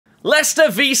Leicester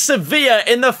v Sevilla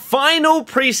in the final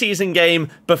pre-season game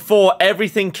before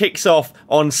everything kicks off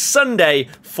on Sunday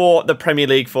for the Premier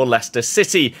League for Leicester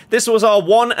City. This was our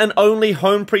one and only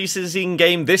home pre-season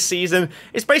game this season.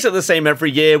 It's basically the same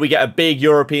every year. We get a big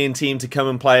European team to come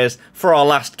and play us for our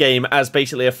last game as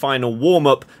basically a final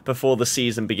warm-up before the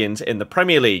season begins in the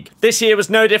Premier League. This year was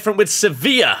no different, with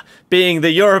Sevilla being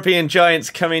the European giants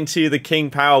coming to the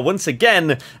King Power once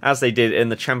again, as they did in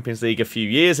the Champions League a few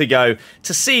years ago,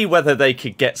 to see whether they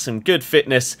could get some good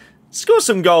fitness, score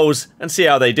some goals, and see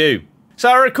how they do. So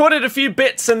I recorded a few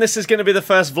bits, and this is going to be the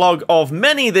first vlog of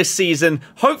many this season.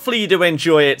 Hopefully you do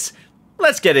enjoy it.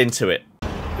 Let's get into it.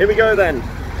 Here we go then.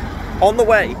 On the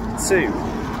way to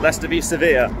Leicester v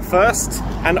Sevilla. First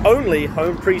and only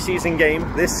home pre-season game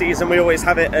this season. We always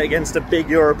have it against a big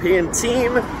European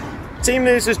team. Team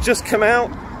news has just come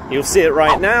out. You'll see it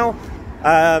right now.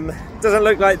 Doesn't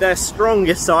look like their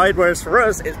strongest side, whereas for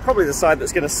us, it's probably the side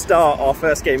that's going to start our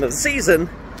first game of the season.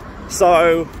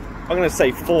 So I'm going to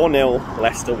say 4-0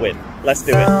 Leicester win. Let's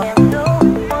do it.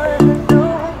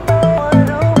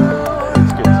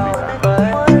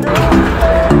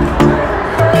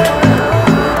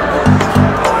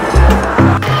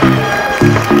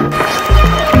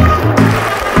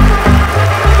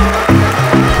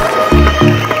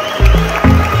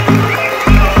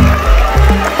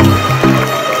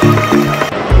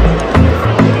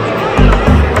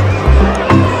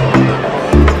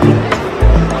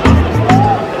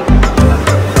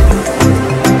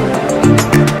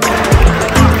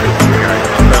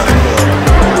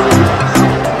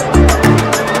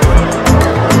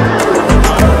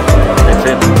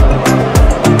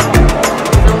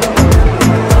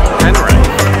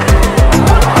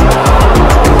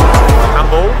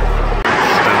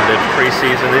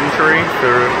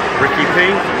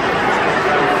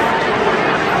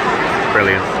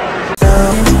 Brilliant.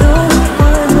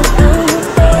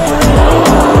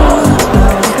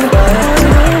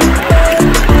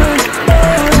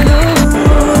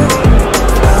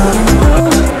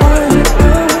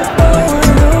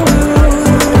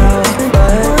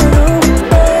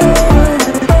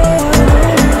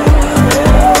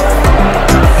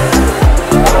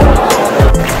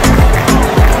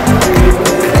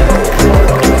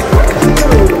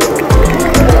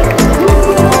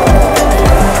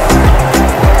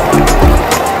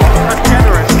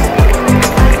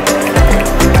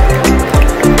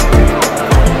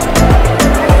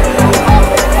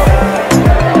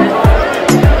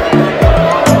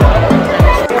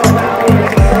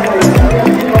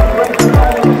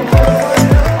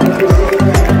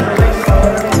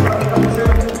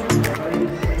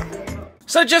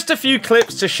 So just a few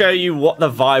clips to show you what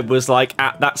the vibe was like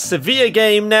at that Sevilla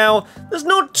game. Now, there's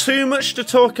not too much to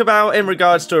talk about in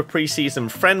regards to a pre-season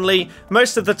friendly.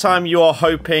 Most of the time you are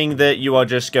hoping that you are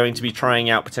just going to be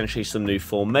trying out potentially some new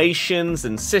formations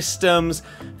and systems.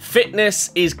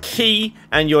 Fitness is key,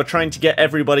 and you're trying to get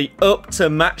everybody up to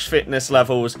match fitness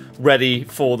levels ready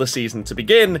for the season to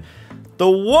begin. The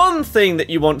one thing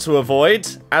that you want to avoid,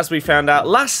 as we found out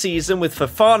last season with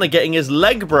Fofana getting his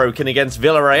leg broken against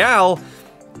Villarreal,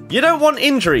 you don't want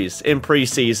injuries in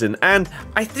pre-season, and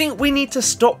I think we need to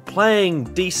stop playing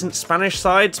decent Spanish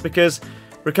sides because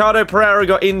Ricardo Pereira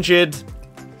got injured.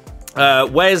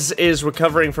 Wes is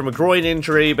recovering from a groin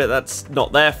injury, but that's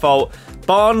not their fault.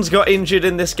 Barnes got injured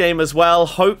in this game as well.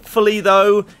 Hopefully,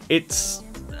 though, it's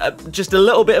just a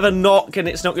little bit of a knock and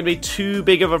it's not going to be too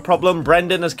big of a problem.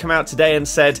 Brendan has come out today and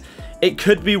said it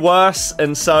could be worse,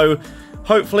 and so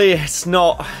hopefully it's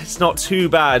not too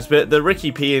bad. But the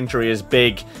Ricky P injury is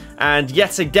big, and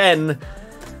yet again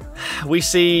we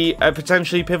see a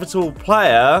potentially pivotal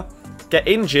player get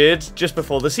injured just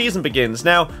before the season begins.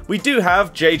 Now, we do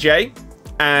have JJ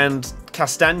and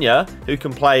Castagna, who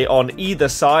can play on either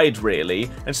side, really.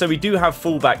 And so we do have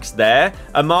fullbacks there.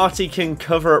 Amati can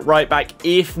cover at right back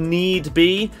if need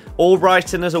be.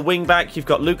 Albrighton as a wing back. You've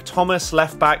got Luke Thomas,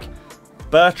 left back.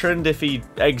 Bertrand, if he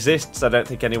exists, I don't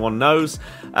think anyone knows.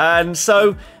 And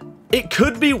so it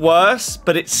could be worse,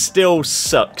 but it still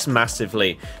sucks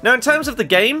massively. Now, in terms of the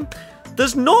game,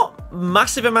 there's not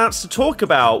massive amounts to talk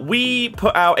about. We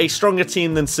put out a stronger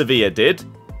team than Sevilla did.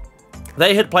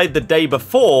 They had played the day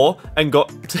before and got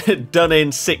done in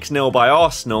 6-0 by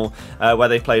Arsenal, where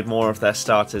they played more of their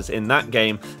starters in that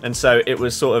game. And so it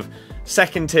was sort of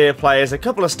second-tier players, a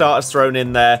couple of starters thrown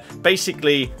in there.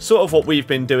 Basically, sort of what we've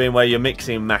been doing, where you're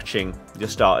mixing and matching your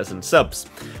starters and subs.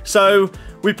 So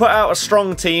we put out a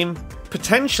strong team,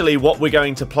 potentially what we're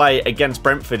going to play against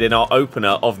Brentford in our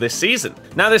opener of this season.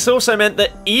 Now, this also meant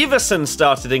that Everson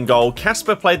started in goal.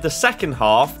 Kasper played the second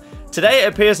half. Today,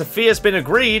 it appears a fee has been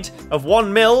agreed of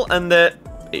 1 mil and that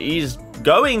he's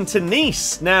going to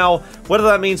Nice. Now, whether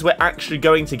that means we're actually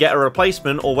going to get a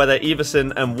replacement or whether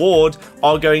Everson and Ward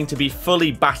are going to be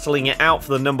fully battling it out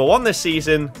for the #1 this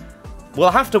season, we'll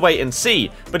have to wait and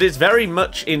see. But it's very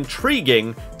much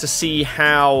intriguing to see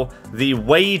how the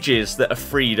wages that are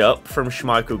freed up from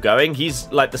Schmeichel going. He's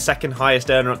like the second highest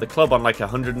earner at the club on like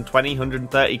 120,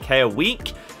 130k a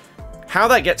week. How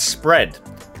that gets spread.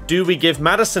 Do we give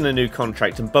Maddison a new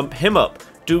contract and bump him up?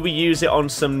 Do we use it on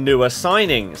some newer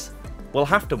signings? We'll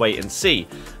have to wait and see.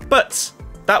 But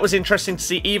that was interesting to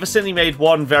see. Everson, he made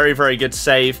one very, very good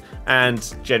save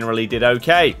and generally did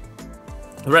okay.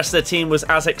 The rest of the team was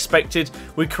as expected.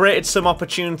 We created some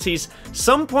opportunities.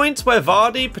 Some points where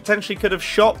Birdie potentially could have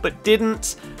shot but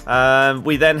didn't.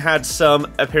 We then had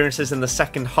some appearances in the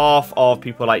second half of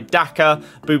people like Daka,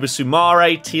 Buba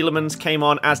Soumare, Tielemans came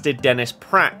on, as did Dennis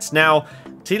Pratt. Now,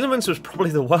 Tielemans was probably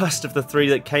the worst of the three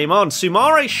that came on.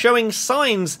 Soumare showing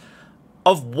signs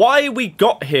of why we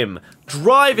got him.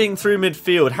 Driving through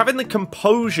midfield, having the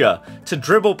composure to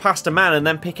dribble past a man and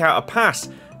then pick out a pass.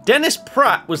 Dennis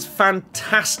Pratt was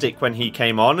fantastic when he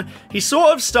came on. He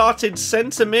sort of started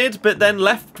centre mid, but then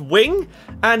left wing,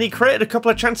 and he created a couple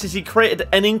of chances. He created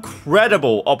an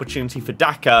incredible opportunity for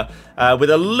Daka with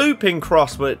a looping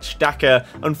cross, which Daka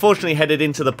unfortunately headed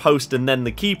into the post and then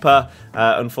the keeper.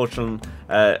 Unfortunate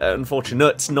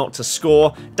not to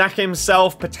score. Daka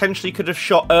himself potentially could have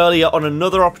shot earlier on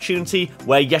another opportunity,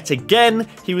 where yet again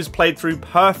he was played through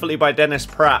perfectly by Dennis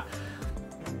Pratt.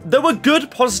 There were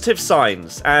good positive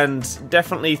signs and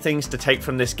definitely things to take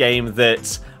from this game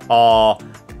that are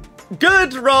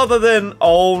good rather than,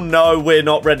 oh no, we're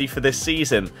not ready for this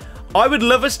season. I would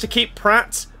love us to keep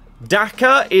Pratt.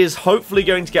 Daka is hopefully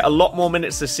going to get a lot more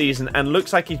minutes this season and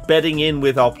looks like he's bedding in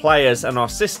with our players and our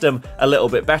system a little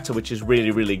bit better, which is really,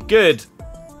 really good.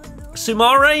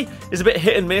 Soumare is a bit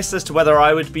hit and miss as to whether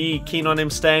I would be keen on him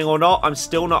staying or not. I'm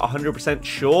still not 100%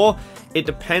 sure. It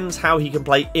depends how he can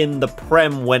play in the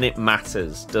Prem when it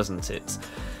matters, doesn't it?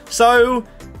 So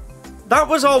that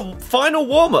was our final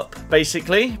warm-up,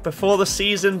 basically, before the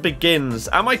season begins.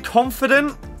 Am I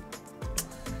confident?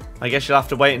 I guess you'll have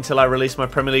to wait until I release my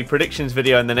Premier League predictions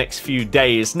video in the next few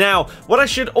days. Now, what I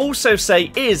should also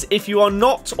say is, if you are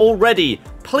not already,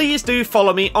 please do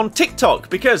follow me on TikTok,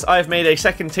 because I've made a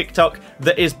second TikTok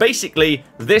that is basically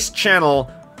this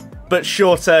channel, but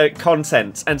shorter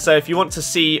content. And so if you want to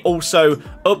see also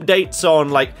updates on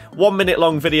like 1 minute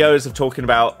long videos of talking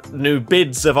about new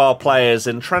bids of our players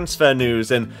and transfer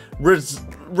news and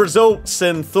results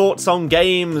and thoughts on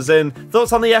games and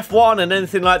thoughts on the F1 and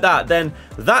anything like that, then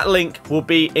that link will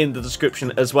be in the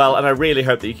description as well, and I really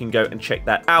hope that you can go and check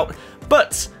that out.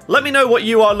 But let me know what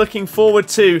you are looking forward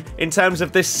to in terms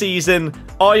of this season.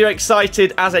 Are you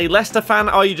excited as a Leicester fan?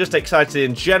 Are you just excited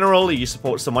in general? Are you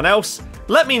support someone else?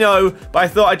 Let me know, but I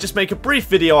thought I'd just make a brief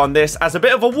video on this as a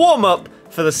bit of a warm-up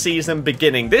for the season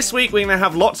beginning. This week we're going to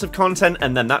have lots of content,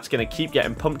 and then that's going to keep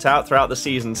getting pumped out throughout the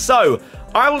season. So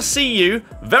I will see you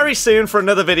very soon for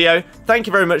another video. Thank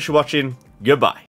you very much for watching. Goodbye.